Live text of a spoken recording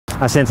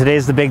I was saying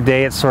today's the big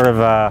day. It's sort of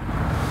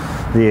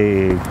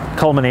the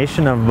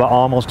culmination of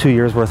almost 2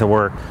 years worth of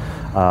work.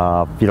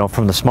 You know,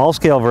 from the small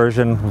scale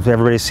version,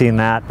 everybody's seen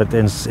that, but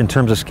in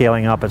terms of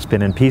scaling up, it's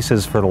been in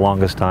pieces for the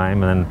longest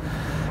time, and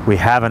we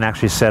haven't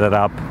actually set it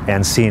up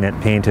and seen it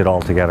painted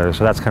all together.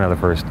 So that's kind of the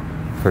first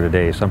for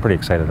today, so I'm pretty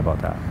excited about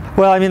that.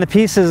 Well, I mean, the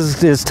piece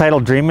is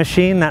titled Dream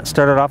Machine. That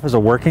started off as a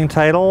working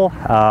title.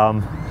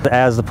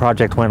 As the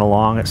project went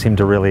along, it seemed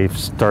to really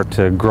start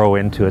to grow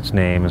into its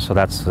name, and so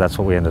that's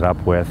what we ended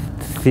up with.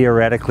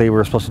 Theoretically, we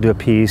were supposed to do a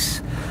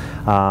piece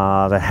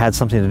that had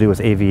something to do with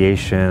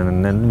aviation,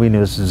 and then we knew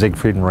this is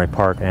Siegfried and Roy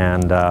Park,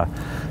 and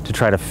to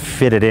try to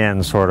fit it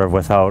in sort of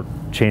without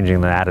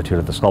changing the attitude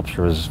of the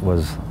sculpture was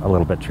a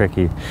little bit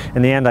tricky.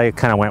 In the end, I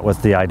kind of went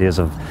with the ideas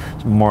of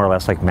more or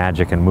less like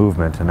magic and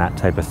movement and that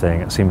type of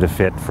thing. It seemed to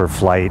fit for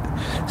flight,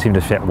 seemed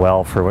to fit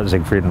well for what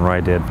Siegfried and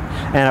Roy did,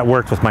 and it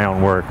worked with my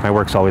own work. My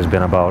work's always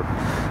been about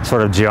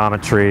sort of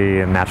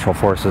geometry and natural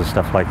forces,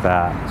 stuff like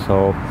that.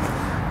 So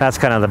that's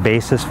kind of the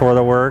basis for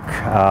the work.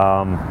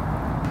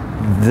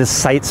 This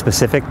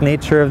site-specific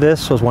nature of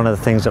this was one of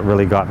the things that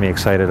really got me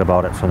excited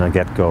about it from the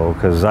get-go,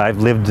 because I've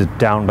lived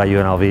down by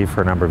UNLV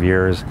for a number of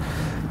years,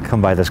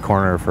 come by this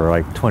corner for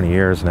like 20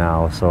 years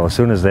now, so as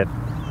soon as I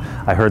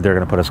heard they're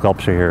going to put a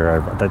sculpture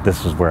here,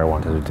 this is where I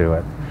wanted to do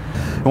it.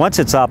 And once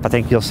it's up, I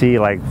think you'll see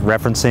like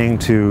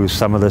referencing to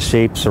some of the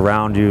shapes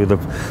around you,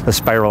 the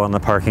spiral in the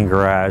parking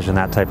garage and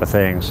that type of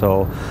thing.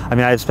 So, I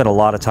mean, I've spent a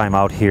lot of time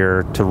out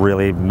here to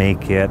really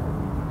make it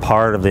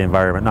part of the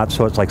environment, not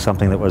so it's like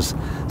something that was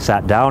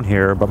sat down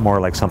here, but more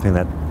like something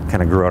that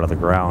kind of grew out of the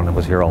ground and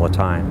was here all the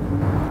time.